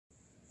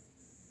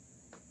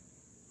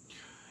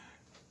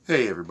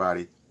Hey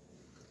everybody,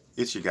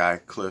 it's your guy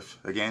Cliff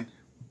again,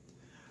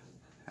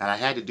 and I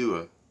had to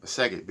do a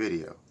second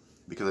video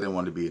because I didn't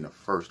want to be in the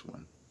first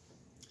one.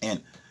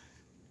 And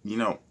you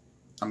know,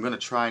 I'm gonna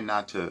try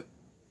not to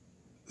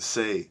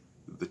say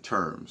the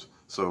terms,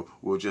 so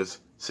we'll just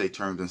say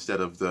terms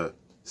instead of the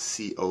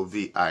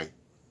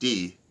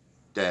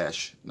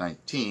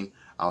COVID-19.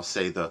 I'll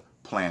say the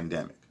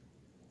plandemic.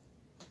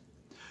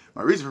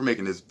 My reason for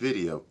making this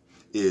video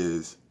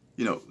is,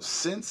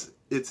 since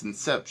its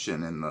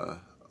inception and the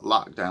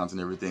lockdowns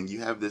and everything, you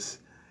have this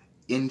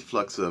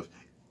influx of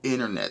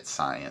internet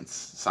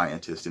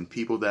scientists and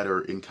people that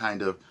are in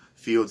kind of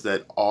fields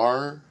that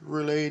are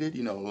related.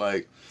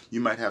 Like you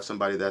might have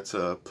somebody that's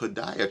a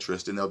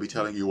podiatrist and they'll be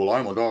telling you, well,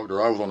 I'm a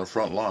doctor, I was on the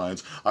front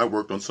lines, I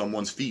worked on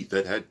someone's feet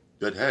that had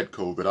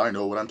COVID, I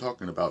know what I'm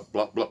talking about,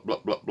 blah blah blah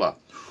blah blah.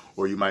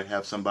 Or you might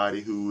have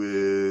somebody who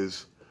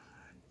is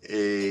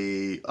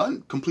a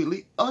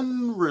completely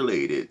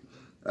unrelated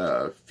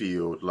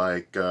field,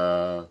 like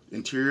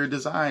interior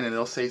design, and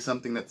they'll say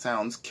something that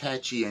sounds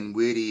catchy and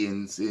witty,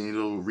 and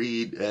it'll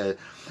read,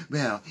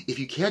 well, if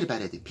you cared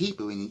about other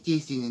people and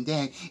this and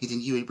that,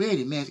 then you would wear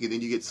the mask. And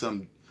then you get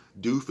some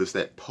doofus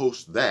that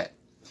posts that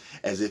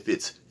as if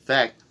it's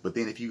fact, but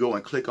then if you go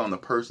and click on the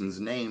person's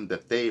name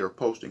that they are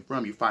posting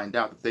from, you find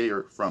out that they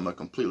are from a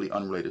completely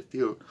unrelated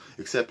field,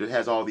 except it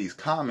has all these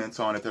comments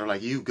on it that are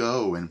like, you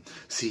go and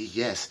see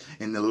yes,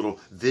 and the little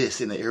this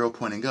and the arrow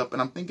pointing up.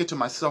 And I'm thinking to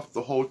myself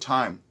the whole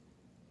time,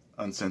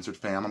 uncensored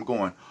fam, I'm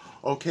going,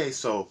 okay,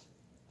 so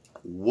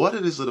what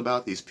is it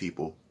about these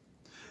people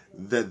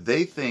that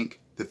they think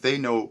that they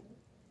know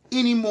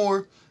any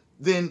more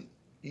than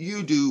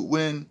you do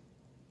when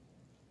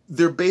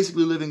they're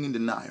basically living in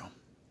denial?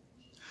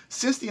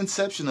 Since the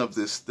inception of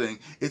this thing,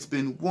 it's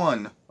been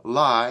one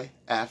lie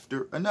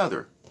after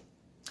another.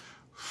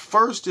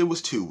 First, it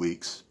was 2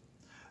 weeks.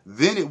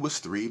 Then it was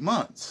 3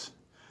 months.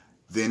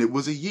 Then it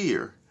was a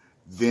year.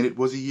 Then it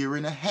was a year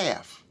and a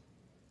half.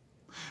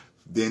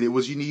 Then it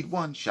was you need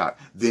 1 shot.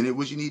 Then it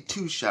was you need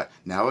 2 shots.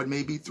 Now it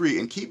may be 3.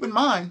 And keep in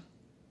mind,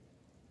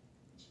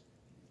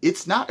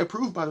 it's not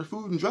approved by the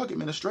Food and Drug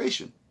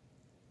Administration.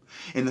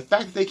 And the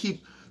fact that they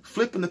keep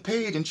flipping the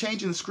page and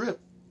changing the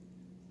script.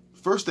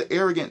 First, the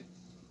arrogant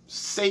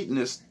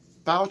Satanist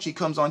Fauci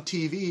comes on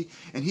TV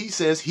and he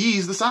says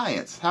he's the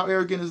science. How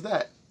arrogant is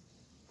that?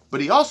 But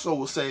he also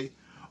will say,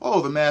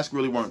 oh, the masks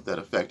really weren't that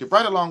effective.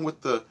 Right along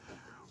with the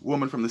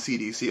woman from the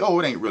CDC, oh,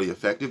 it ain't really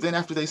effective. Then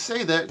after they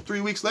say that,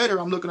 3 weeks later,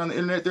 I'm looking on the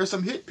internet, there's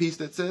some hit piece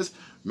that says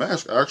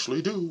masks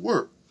actually do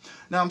work.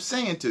 Now I'm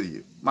saying to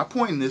you, my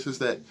point in this is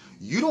that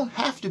you don't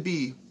have to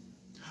be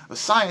a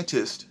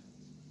scientist.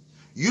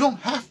 You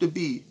don't have to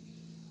be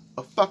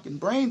a fucking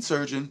brain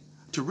surgeon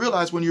to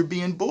realize when you're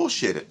being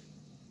bullshitted.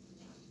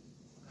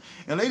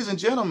 And ladies and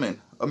gentlemen,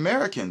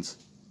 Americans,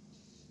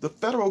 the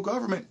federal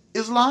government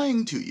is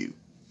lying to you.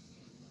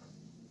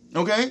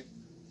 Okay?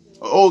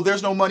 Oh,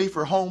 there's no money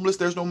for homeless,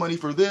 there's no money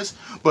for this,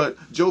 but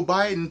Joe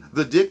Biden,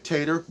 the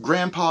dictator,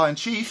 grandpa in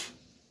chief,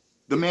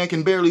 the man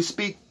can barely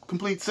speak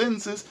complete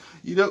sentences,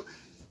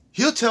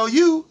 he'll tell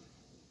you,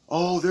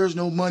 oh, there's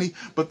no money,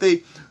 but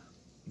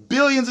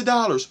billions of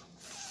dollars,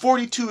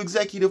 42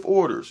 executive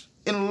orders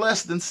in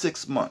less than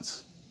 6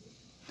 months.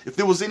 If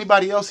there was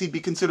anybody else, he'd be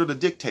considered a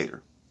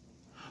dictator.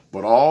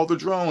 But all the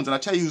drones, and I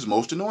tell you who's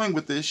most annoying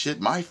with this shit,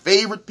 my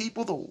favorite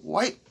people, the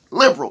white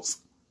liberals,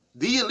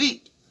 the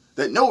elite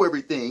that know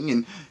everything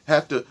and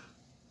have to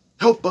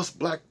help us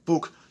black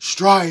folk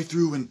strive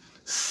through and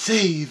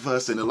save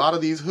us. And a lot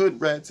of these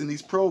hood rats and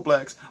these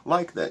pro-blacks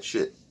like that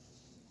shit.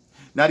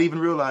 Not even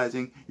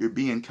realizing you're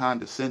being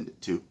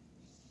condescended to.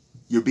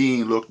 You're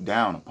being looked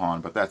down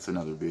upon, but that's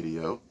another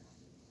video.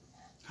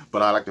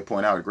 But I like to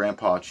point out,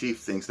 Grandpa Chief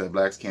thinks that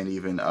blacks can't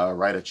even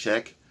write a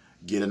check,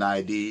 get an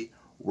ID,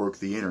 work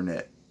the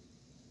internet.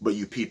 But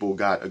you people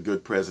got a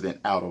good president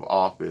out of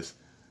office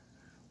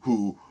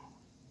who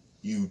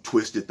you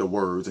twisted the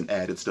words and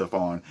added stuff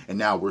on, and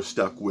now we're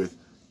stuck with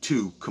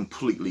 2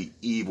 completely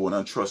evil and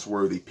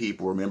untrustworthy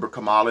people. Remember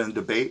Kamala in the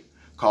debate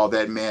called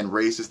that man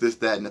racist, this,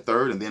 that, and the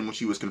third, and then when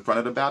she was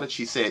confronted about it,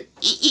 she said,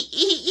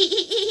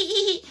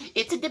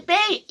 it's a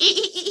debate.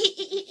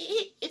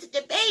 It's a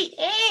debate.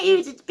 Hey,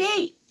 it's a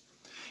debate.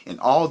 And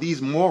all these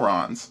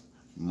morons,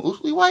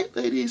 mostly white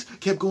ladies,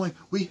 kept going,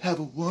 we have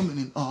a woman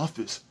in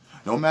office.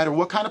 No matter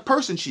what kind of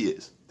person she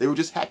is. They were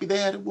just happy they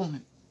had a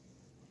woman.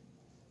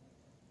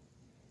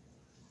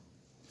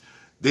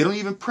 They don't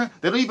even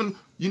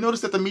you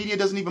notice that the media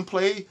doesn't even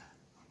play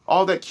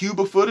all that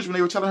Cuba footage when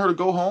they were telling her to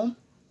go home?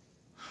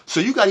 So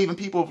you got even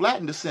people of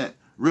Latin descent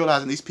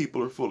realizing these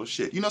people are full of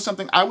shit. You know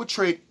something? I would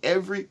trade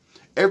every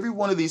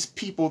one of these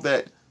people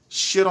that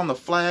shit on the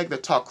flag,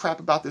 that talk crap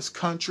about this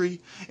country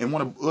and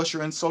want to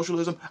usher in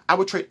socialism. I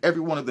would trade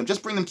every one of them.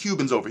 Just bring them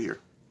Cubans over here.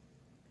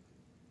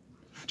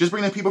 Just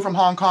bring them people from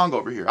Hong Kong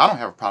over here. I don't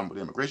have a problem with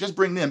immigration. Just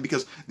bring them,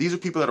 because these are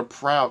people that are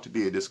proud to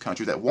be in this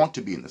country, that want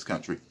to be in this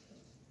country.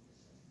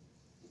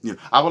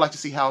 I would like to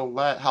see how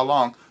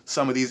long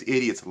some of these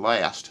idiots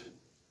last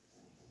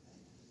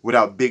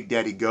without Big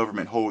Daddy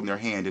government holding their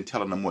hand and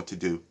telling them what to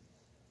do.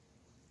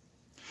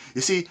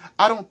 You see,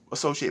 I don't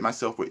associate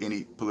myself with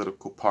any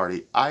political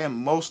party. I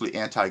am mostly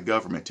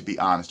anti-government, to be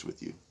honest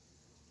with you.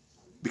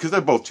 Because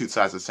they're both two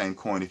sides of the same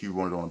coin if you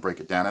wanted to break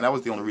it down. And that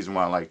was the only reason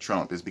why I like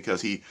Trump, is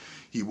because he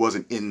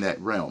wasn't in that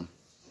realm.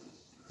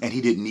 And he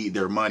didn't need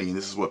their money. And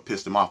this is what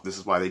pissed him off. This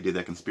is why they did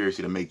that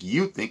conspiracy, to make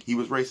you think he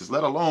was racist.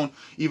 Let alone,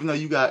 even though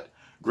you got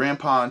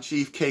Grandpa in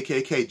Chief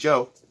KKK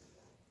Joe,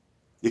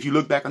 if you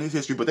look back on his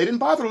history, but they didn't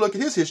bother to look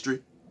at his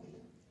history.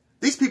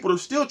 These people are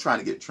still trying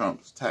to get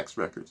Trump's tax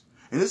records.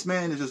 And this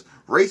man is just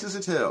racist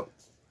as hell.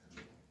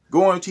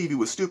 Going on TV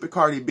with stupid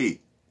Cardi B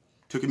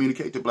to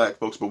communicate to black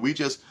folks. But we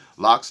just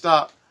lock,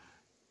 stop,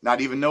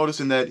 not even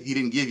noticing that he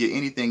didn't give you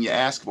anything you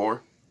asked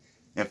for.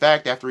 In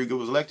fact, after he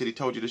was elected, he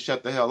told you to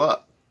shut the hell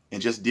up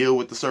and just deal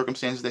with the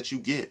circumstances that you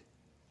get.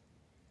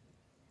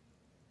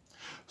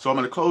 So I'm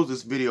going to close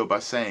this video by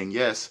saying,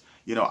 yes,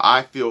 you know,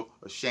 I feel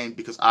ashamed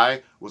because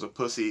I was a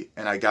pussy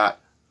and I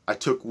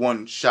took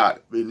one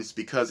shot, and it's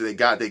because they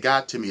got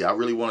to me. I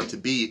really wanted to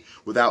be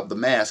without the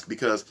mask,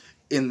 because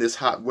in this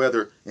hot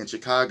weather in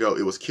Chicago,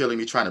 it was killing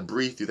me trying to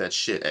breathe through that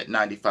shit at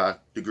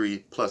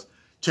 95-degree plus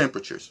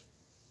temperatures.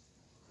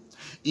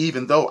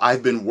 Even though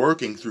I've been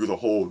working through the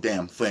whole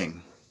damn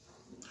thing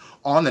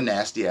on the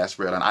nasty ass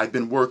red line, I've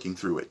been working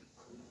through it.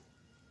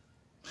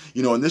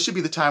 You know, and this should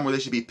be the time where they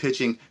should be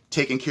pitching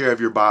taking care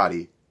of your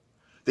body.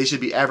 They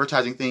should be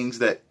advertising things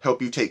that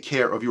help you take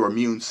care of your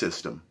immune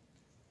system.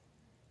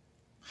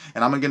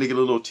 And I'm going to get a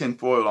little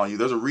tinfoil on you.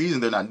 There's a reason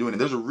they're not doing it.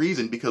 There's a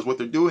reason, because what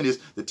they're doing is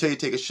they tell you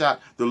to take a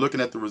shot. They're looking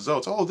at the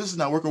results. Oh, this is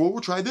not working. Well,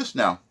 we'll try this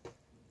now.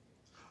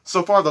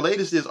 So far, the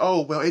latest is,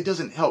 oh, well, it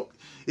doesn't help.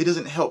 It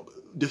doesn't help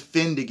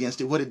defend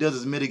against it. What it does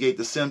is mitigate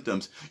the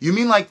symptoms. You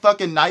mean like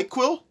fucking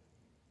NyQuil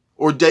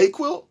or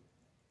Dayquil?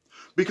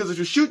 Because if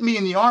you're shooting me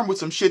in the arm with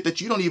some shit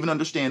that you don't even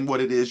understand what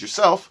it is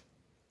yourself,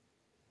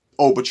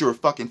 oh, but you're a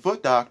fucking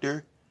foot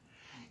doctor,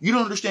 you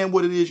don't understand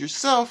what it is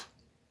yourself,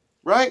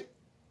 right?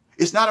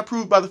 It's not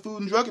approved by the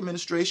Food and Drug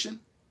Administration.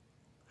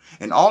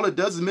 And all it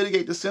does is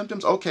mitigate the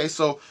symptoms. Okay,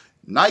 so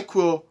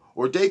NyQuil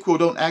or Dayquil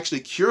don't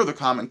actually cure the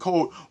common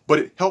cold, but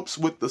it helps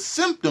with the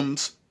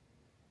symptoms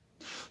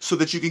so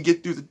that you can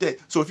get through the day.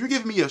 So if you're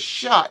giving me a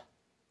shot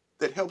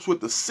that helps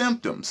with the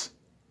symptoms,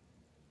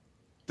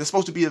 that's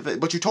supposed to be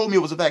but you told me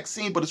it was a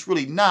vaccine, but it's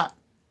really not.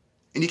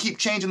 And you keep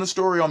changing the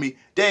story on me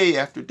day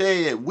after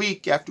day,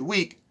 week after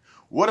week.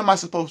 What am I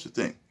supposed to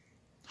think?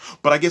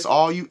 But I guess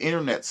all you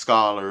internet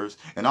scholars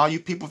and all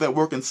you people that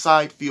work in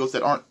side fields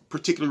that aren't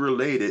particularly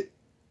related,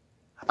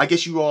 I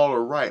guess you all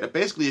are right.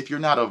 Basically, if you're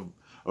not a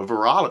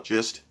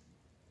virologist,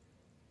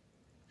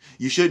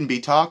 you shouldn't be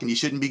talking. You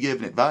shouldn't be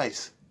giving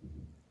advice.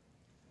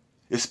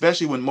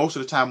 Especially when most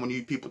of the time when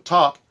you people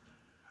talk,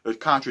 a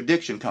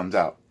contradiction comes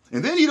out.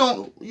 And then you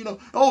don't,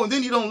 and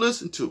then you don't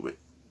listen to it.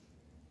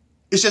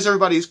 It's just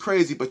everybody is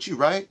crazy but you,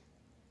 right?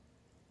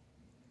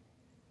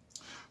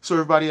 So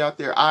everybody out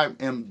there, I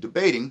am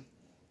debating.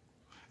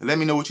 And let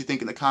me know what you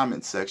think in the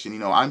comments section. You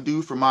know, I'm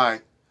due for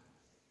my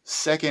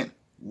second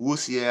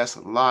wussy-ass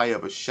lie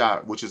of a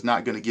shot, which is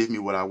not going to give me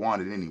what I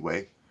wanted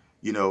anyway.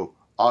 You know,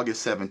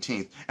 August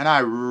 17th. And I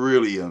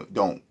really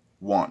don't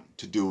want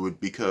to do it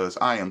because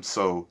I am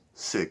so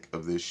sick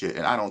of this shit.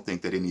 And I don't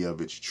think that any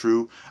of it's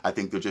true. I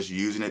think they're just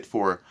using it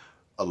for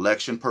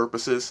election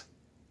purposes.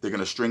 They're going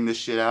to string this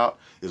shit out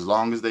as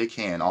long as they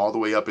can, all the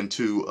way up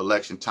into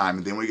election time.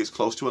 And then when it gets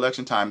close to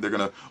election time, they're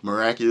going to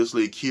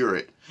miraculously cure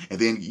it. And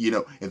then,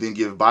 and then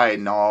give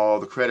Biden all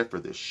the credit for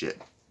this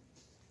shit.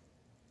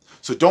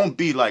 So don't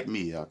be like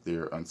me out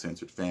there,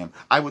 Uncensored fam.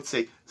 I would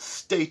say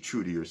stay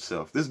true to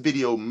yourself. This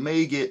video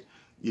may get,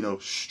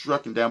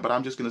 struck down, but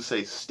I'm just going to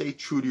say stay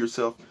true to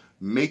yourself.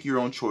 Make your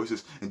own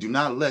choices. And do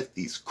not let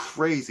these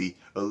crazy,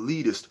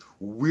 elitist,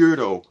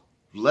 weirdo,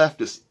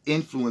 leftists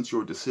influence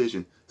your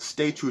decision.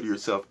 Stay true to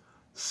yourself.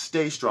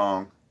 Stay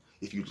strong.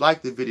 If you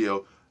like the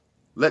video,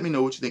 let me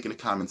know what you think in the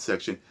comment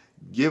section.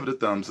 Give it a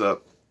thumbs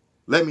up.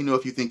 Let me know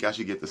if you think I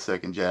should get the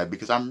second jab,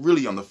 because I'm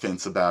really on the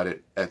fence about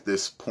it at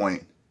this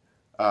point.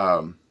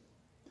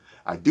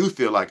 I do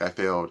feel like I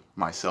failed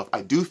myself.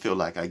 I do feel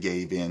like I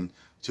gave in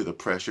to the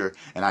pressure,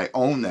 and I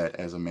own that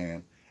as a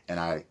man. And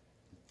I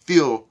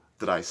feel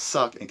that I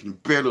suck and can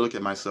barely look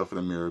at myself in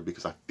the mirror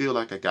because I feel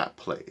like I got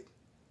played.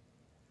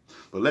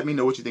 But let me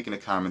know what you think in the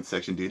comment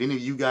section. Did any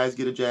of you guys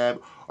get a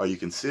jab? Are you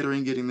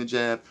considering getting the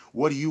jab?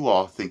 What do you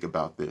all think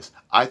about this?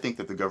 I think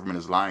that the government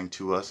is lying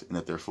to us and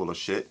that they're full of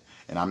shit.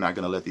 And I'm not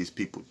going to let these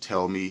people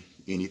tell me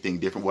anything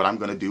different. What I'm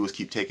going to do is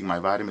keep taking my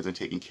vitamins and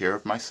taking care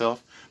of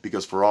myself.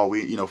 Because for all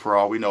we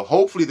know,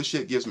 hopefully the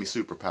shit gives me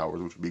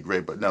superpowers, which would be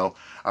great. But no,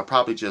 I'll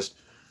probably just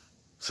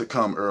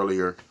succumb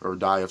earlier or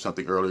die of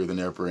something earlier than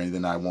ever. And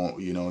then I won't,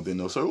 and then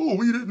they'll say, oh,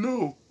 we didn't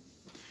know.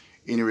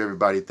 Anyway,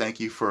 everybody, thank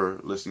you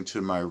for listening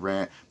to my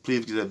rant.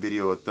 Please give that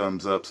video a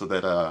thumbs up so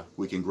that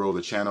we can grow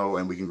the channel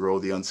and we can grow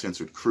the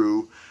Uncensored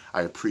crew.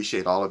 I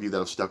appreciate all of you that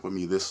have stuck with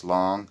me this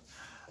long.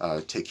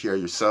 Take care of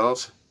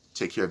yourselves.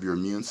 Take care of your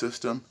immune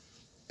system.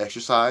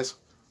 Exercise,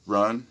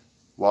 run,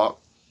 walk,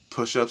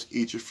 push-ups,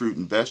 eat your fruit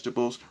and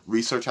vegetables.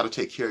 Research how to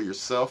take care of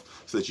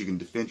yourself so that you can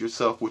defend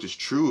yourself, which is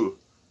true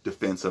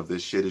defense of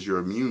this shit is your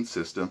immune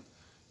system.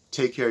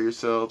 Take care of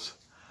yourselves.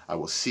 I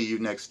will see you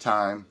next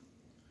time.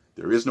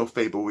 There is no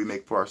fable we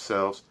make for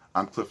ourselves.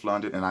 I'm Cliff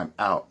London, and I'm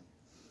out.